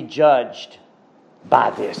must be judged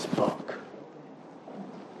by this book.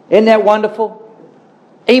 Isn't that wonderful?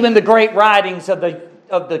 Even the great writings of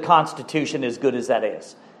the Constitution, as good as that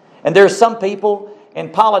is. And there's some people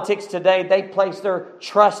in politics today, they place their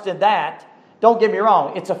trust in that. Don't get me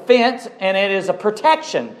wrong, it's a fence and it is a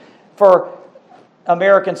protection for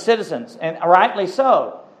American citizens, and rightly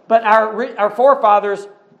so. But our forefathers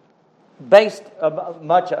based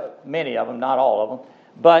many of them, not all of them,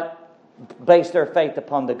 but based their faith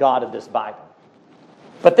upon the God of this Bible.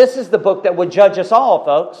 But this is the book that would judge us all,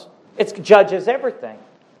 folks. It judges everything.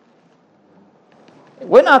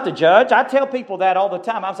 We're not the judge. I tell people that all the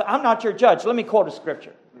time. I'm not your judge. Let me quote a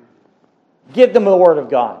scripture. Give them the Word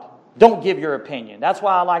of God. Don't give your opinion. That's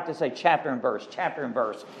why I like to say chapter and verse, chapter and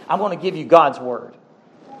verse. I'm going to give you God's Word.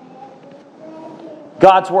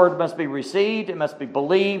 God's Word must be received. It must be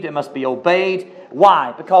believed. It must be obeyed.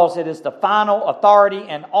 Why? Because it is the final authority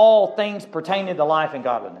in all things pertaining to life and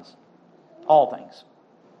godliness. All things.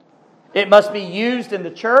 It must be used in the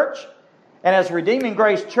church. And as Redeeming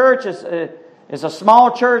Grace Church is a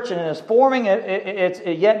small church and is forming, it's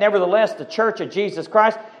yet nevertheless the church of Jesus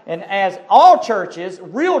Christ. and as all churches,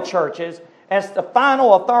 real churches, as the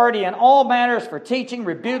final authority in all matters for teaching,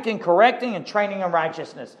 rebuking, correcting, and training in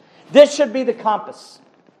righteousness. This should be the compass.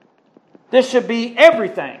 This should be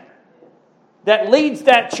everything that leads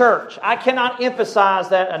that church. I cannot emphasize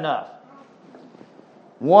that enough.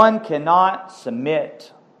 One cannot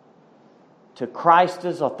submit to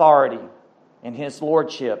Christ's authority and His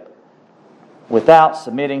lordship without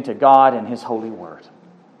submitting to God and His holy word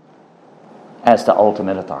as the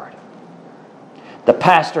ultimate authority. The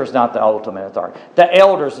pastor is not the ultimate authority. The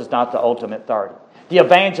elders is not the ultimate authority. The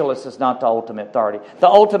evangelist is not the ultimate authority. The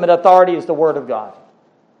ultimate authority is the Word of God.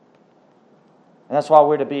 And that's why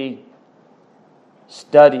we're to be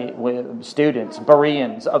students,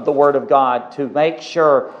 Bereans of the Word of God, to make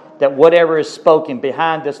sure that whatever is spoken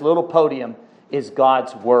behind this little podium is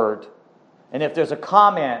God's Word. And if there's a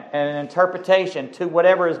comment and an interpretation to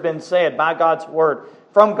whatever has been said by God's Word,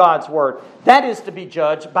 from God's Word, that is to be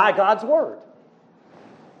judged by God's Word.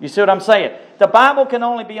 You see what I'm saying? The Bible can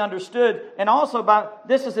only be understood, and also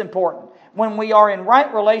this is important, when we are in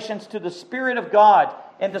right relations to the Spirit of God,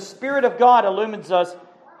 and the Spirit of God illumines us,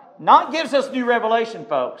 not gives us new revelation,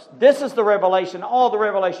 folks. This is the revelation, all the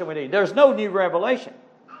revelation we need. There's no new revelation.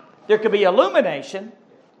 There could be illumination,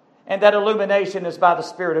 and that illumination is by the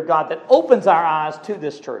Spirit of God that opens our eyes to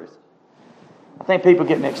this truth. I think people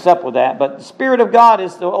get mixed up with that, but the Spirit of God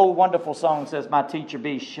is the old wonderful song says, "My teacher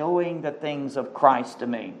be showing the things of Christ to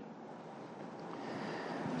me."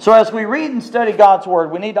 So as we read and study God's Word,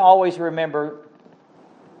 we need to always remember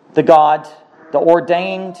the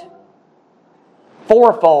ordained,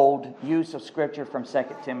 fourfold use of Scripture from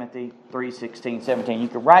 2 Timothy 3:16, 17. You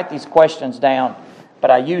can write these questions down, but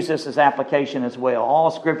I use this as application as well. All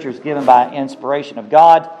Scripture is given by inspiration of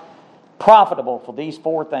God, profitable for these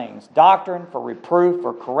four things: doctrine, for reproof,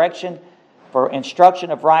 for correction, for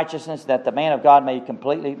instruction of righteousness, that the man of God may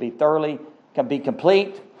be thoroughly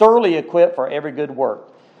equipped for every good work.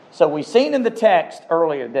 So we've seen in the text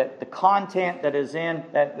earlier that the content that is in,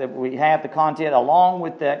 that we have the content, along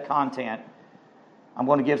with that content, I'm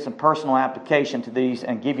going to give some personal application to these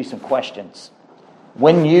and give you some questions.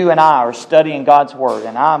 When you and I are studying God's Word,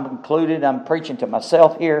 and I'm included, I'm preaching to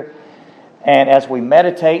myself here, and as we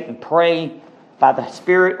meditate and pray by the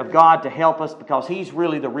Spirit of God to help us, because He's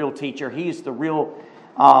really the real teacher, He's the real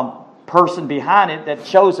person behind it that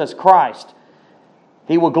shows us Christ.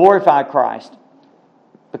 He will glorify Christ,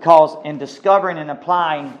 because in discovering and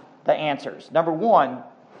applying the answers. Number one,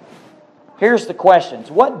 here's the questions.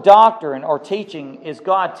 What doctrine or teaching is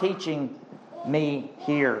God teaching me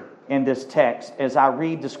here in this text as I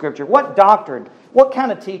read the Scripture? What doctrine? What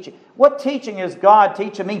kind of teaching? What teaching is God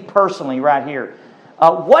teaching me personally right here?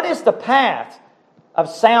 What is the path of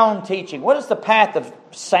sound teaching? What is the path of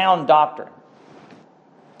sound doctrine?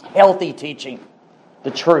 Healthy teaching,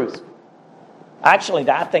 the truth. Actually,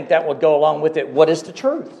 I think that would go along with it. What is the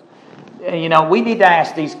truth? You know, we need to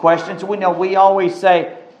ask these questions. We know we always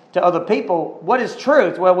say to other people, what is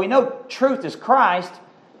truth? Well, we know truth is Christ,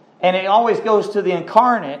 and it always goes to the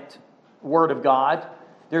incarnate Word of God.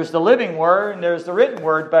 There's the living Word and there's the written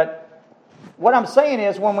Word, but what I'm saying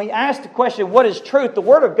is when we ask the question, what is truth? The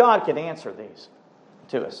Word of God can answer these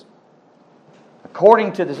to us.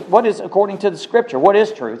 What is according to the Scripture? What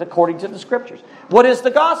is truth according to the Scriptures? What is the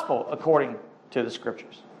gospel according to the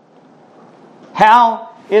Scriptures? How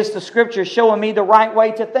is the Scripture showing me the right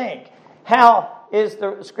way to think? How is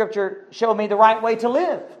the Scripture showing me the right way to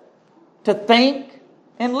live? To think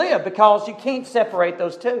and live, because you can't separate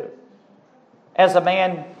those two. As a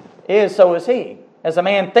man is, so is he. As a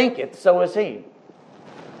man thinketh, so is he.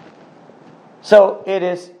 So it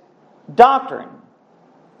is doctrine.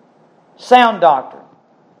 Sound doctrine.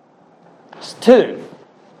 2.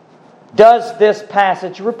 Does this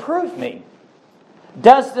passage reprove me?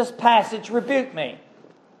 Does this passage rebuke me?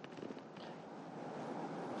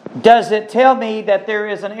 Does it tell me that there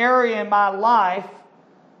is an area in my life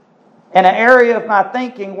and an area of my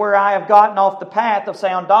thinking where I have gotten off the path of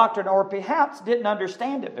sound doctrine, or perhaps didn't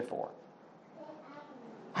understand it before?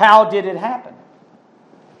 How did it happen?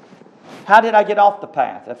 How did I get off the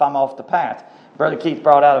path if I'm off the path? Brother Keith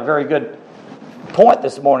brought out a very good point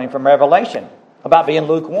this morning from Revelation about being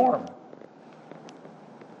lukewarm.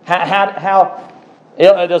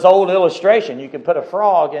 There's old illustration. You can put a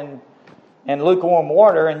frog in lukewarm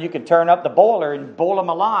water and you can turn up the boiler and boil him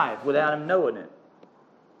alive without him knowing it.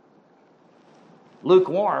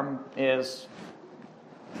 Lukewarm is,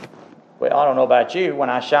 well, I don't know about you.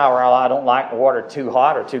 When I shower, I don't like the water too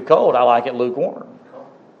hot or too cold. I like it lukewarm.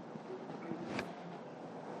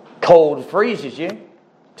 Cold freezes you.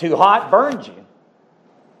 Too hot burns you.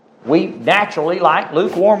 We naturally like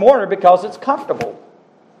lukewarm water because it's comfortable.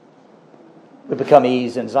 we become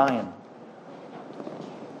ease in Zion.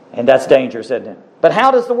 And that's dangerous, isn't it? But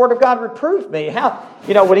how does the Word of God reprove me? How,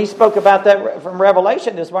 when he spoke about that from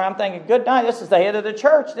Revelation this morning, I'm thinking, good night, this is the head of the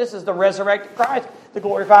church. This is the resurrected Christ, the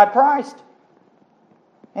glorified Christ.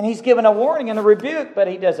 And he's given a warning and a rebuke, but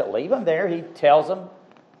he doesn't leave them there. He tells them,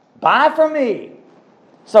 buy from me.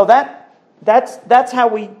 So that's how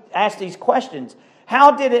we ask these questions.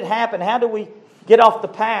 How did it happen? How do we get off the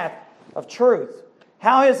path of truth?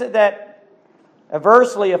 How is it that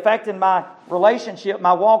adversely affecting my relationship,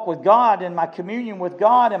 my walk with God, and my communion with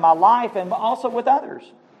God, and my life, and also with others?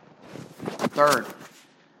 Third,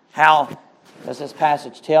 how does this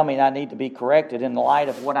passage tell me that I need to be corrected in the light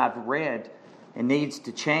of what I've read? It needs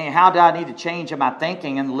to change. How do I need to change in my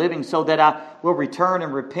thinking and living so that I will return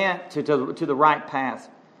and repent to the right path?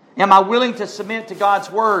 Am I willing to submit to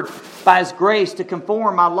God's Word by His grace to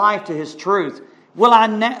conform my life to His truth? Will I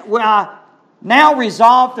now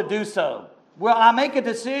resolve to do so? Will I make a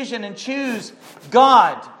decision and choose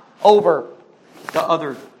God over the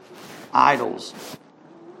other idols?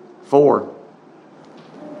 4.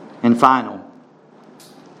 And final.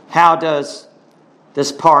 How does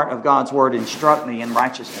this part of God's Word instruct me in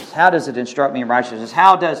righteousness? How does it instruct me in righteousness?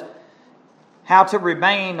 How to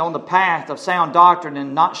remain on the path of sound doctrine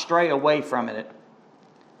and not stray away from it?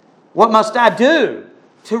 What must I do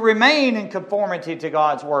to remain in conformity to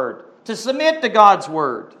God's Word? To submit to God's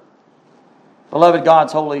Word? Beloved,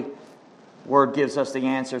 God's holy Word gives us the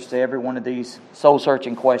answers to every one of these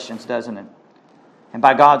soul-searching questions, doesn't it? And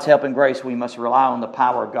by God's help and grace, we must rely on the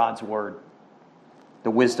power of God's Word, the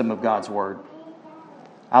wisdom of God's Word.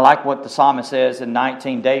 I like what the psalmist says in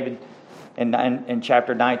 19, David, in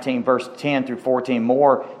chapter 19, verse 10 through 14.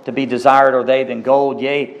 More to be desired are they than gold,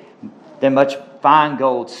 yea, than much fine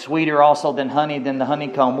gold, sweeter also than honey, than the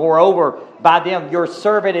honeycomb. Moreover, by them your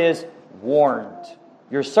servant is warned.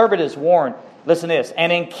 Your servant is warned. Listen to this.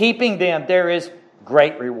 And in keeping them there is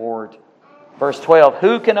great reward. Verse 12.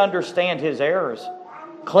 Who can understand his errors?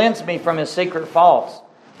 Cleanse me from his secret faults.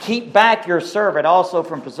 Keep back your servant also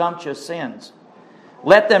from presumptuous sins.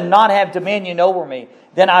 Let them not have dominion over me.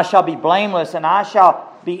 Then I shall be blameless, and I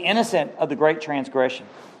shall be innocent of the great transgression.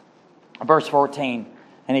 Verse 14.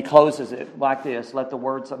 And he closes it like this. Let the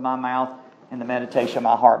words of my mouth and the meditation of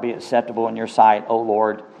my heart be acceptable in your sight, O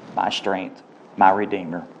Lord, my strength, my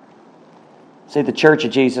Redeemer. See, the Church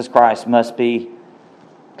of Jesus Christ must be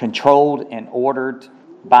controlled and ordered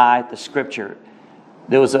by the Scripture.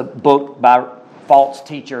 There was a book by false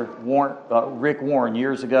teacher Rick Warren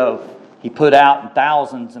years ago. He put out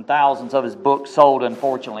thousands and thousands of his books sold,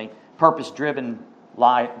 unfortunately. Purpose-driven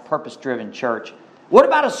church. What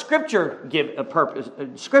about a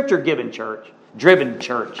scripture-given church? Driven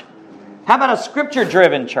church. How about a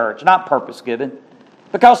scripture-driven church, not purpose-given?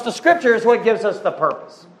 Because the Scripture is what gives us the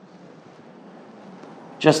purpose.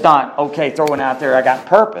 Just not, throwing out there, I got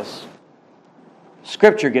purpose.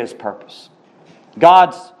 Scripture gives purpose.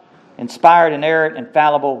 God's inspired, inerrant,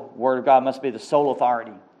 infallible Word of God must be the sole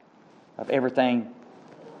authority of everything,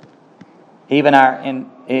 even our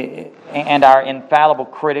infallible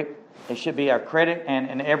critic. It should be our critic and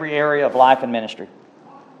in every area of life and ministry.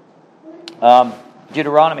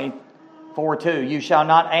 Deuteronomy 4:2. You shall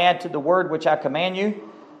not add to the word which I command you,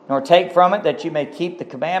 nor take from it, that you may keep the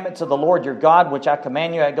commandments of the Lord your God, which I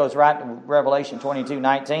command you. That goes right to Revelation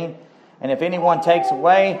 22:19. And if anyone takes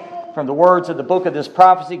away from the words of the book of this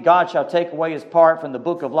prophecy, God shall take away his part from the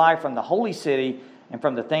book of life, from the holy city, and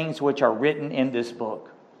from the things which are written in this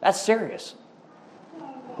book. That's serious.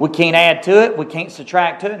 We can't add to it. We can't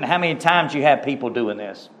subtract to it. And how many times you have people doing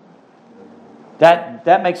this?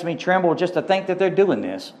 That makes me tremble just to think that they're doing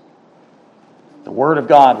this. The Word of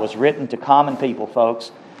God was written to common people,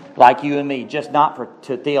 folks, like you and me, just not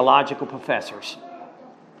to theological professors.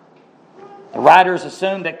 The writers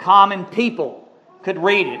assumed that common people could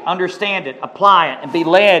read it, understand it, apply it, and be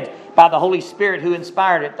led by the Holy Spirit who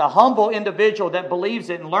inspired it. The humble individual that believes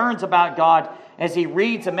it and learns about God as he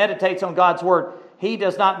reads and meditates on God's Word, he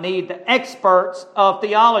does not need the experts of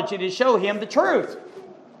theology to show him the truth.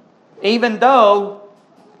 Even though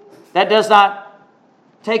that does not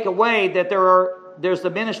take away that there's the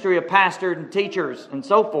ministry of pastors and teachers and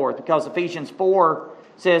so forth, because Ephesians 4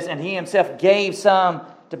 says, and he himself gave some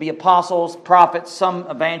to be apostles, prophets, some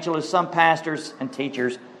evangelists, some pastors and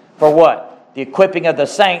teachers. For what? The equipping of the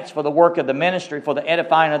saints for the work of the ministry, for the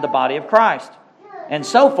edifying of the body of Christ, and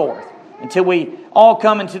so forth, until we all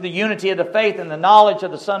come into the unity of the faith and the knowledge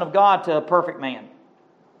of the Son of God to a perfect man.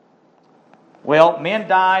 Well, men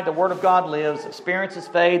die, the Word of God lives, experiences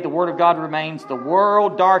fade, the Word of God remains, the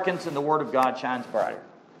world darkens, and the Word of God shines brighter.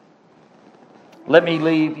 Let me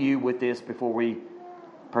leave you with this before we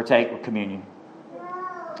partake of communion.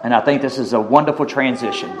 And I think this is a wonderful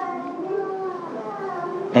transition.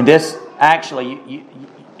 And this, actually,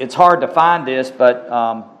 it's hard to find this, but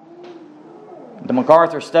the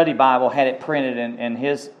MacArthur Study Bible had it printed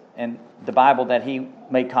in the Bible that he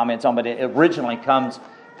made comments on, but it originally comes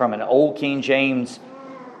from an old King James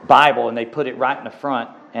Bible, and they put it right in the front.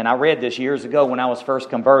 And I read this years ago when I was first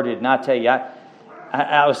converted, and I tell you,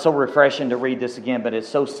 I was so refreshing to read this again, but it's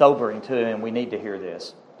so sobering too, and we need to hear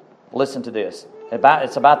this. Listen to this.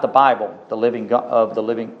 It's about the Bible, the Word of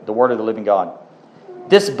the living God.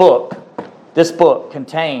 This book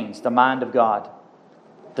contains the mind of God,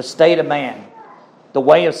 the state of man, the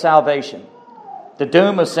way of salvation, the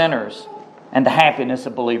doom of sinners, and the happiness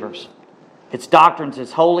of believers. Its doctrines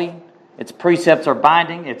is holy, its precepts are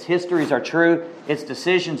binding, its histories are true, its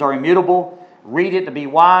decisions are immutable. Read it to be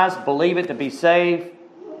wise, believe it to be saved,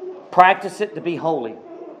 practice it to be holy.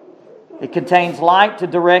 It contains light to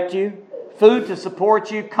direct you, food to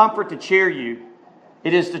support you, comfort to cheer you.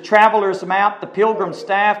 It is the traveler's map, the pilgrim's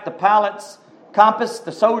staff, the pilot's compass,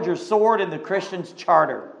 the soldier's sword, and the Christian's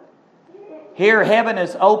charter. Here heaven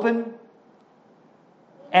is open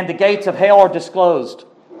and the gates of hell are disclosed.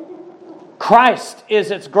 Christ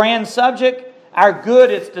is its grand subject, our good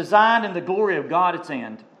its design, and the glory of God its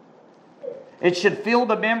end. It should fill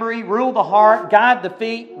the memory, rule the heart, guide the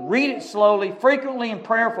feet, read it slowly, frequently and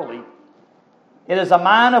prayerfully. It is a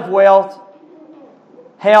mine of wealth,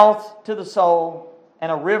 health to the soul,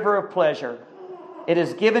 and a river of pleasure. It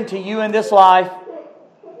is given to you in this life,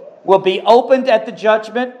 will be opened at the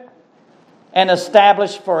judgment, and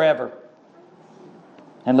established forever.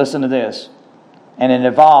 And listen to this. And it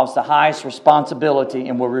involves the highest responsibility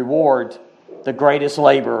and will reward the greatest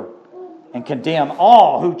labor and condemn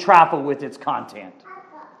all who trifle with its content.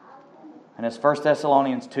 And as 1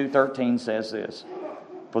 Thessalonians 2:13 says this,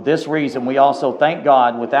 for this reason we also thank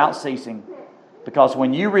God without ceasing, because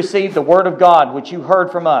when you received the word of God, which you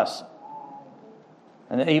heard from us,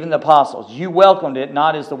 and even the apostles, you welcomed it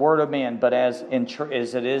not as the word of men, but as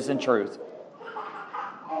it is in truth.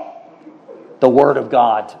 The word of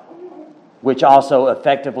God, which also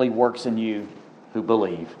effectively works in you who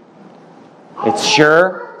believe. It's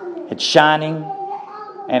sure, it's shining,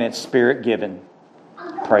 and it's Spirit-given.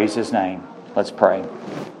 Praise His name. Let's pray.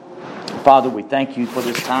 Father, we thank You for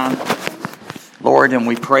this time, Lord, and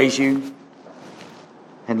we praise You.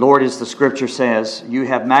 And Lord, as the Scripture says, You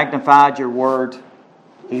have magnified Your word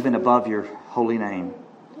even above Your holy name.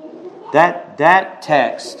 That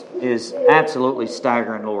text is absolutely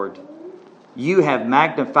staggering, Lord. You have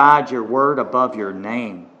magnified Your word above Your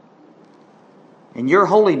name. And Your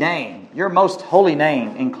holy name, Your most holy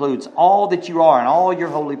name, includes all that You are and all Your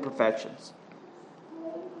holy perfections.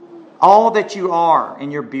 All that You are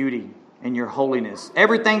in Your beauty and Your holiness.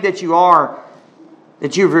 Everything that You are,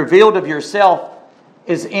 that You've revealed of Yourself,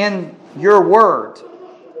 is in Your word.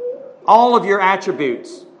 All of Your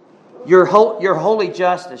attributes, Your holy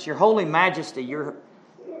justice, Your holy majesty,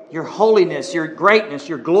 Your holiness, Your greatness,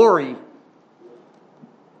 Your glory.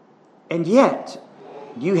 And yet,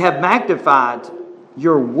 You have magnified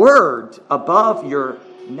Your word above Your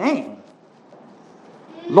name.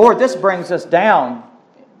 Lord, this brings us down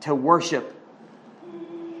to worship.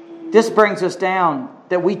 This brings us down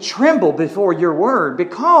that we tremble before Your word,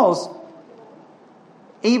 because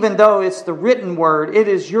even though it's the written word, it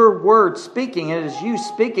is Your word speaking. It is You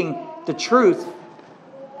speaking the truth,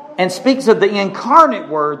 and speaks of the incarnate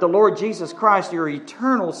word, the Lord Jesus Christ, Your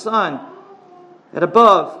eternal Son, that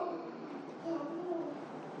above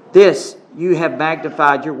this, You have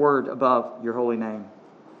magnified Your word above Your holy name.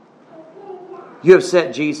 You have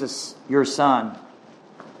set Jesus, Your Son,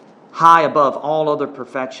 high above all other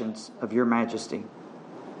perfections of Your majesty.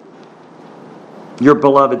 Your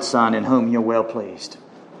beloved Son, in whom You're well pleased.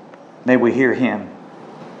 May we hear Him.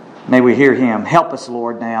 May we hear Him. Help us,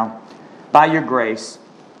 Lord, now, by Your grace,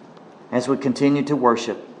 as we continue to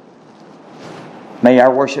worship. May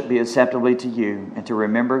our worship be acceptably to You, and to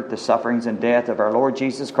remember the sufferings and death of our Lord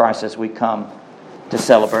Jesus Christ as we come to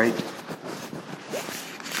celebrate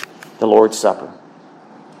the Lord's Supper.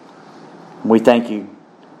 We thank You,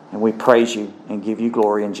 and we praise You, and give You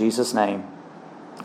glory in Jesus' name.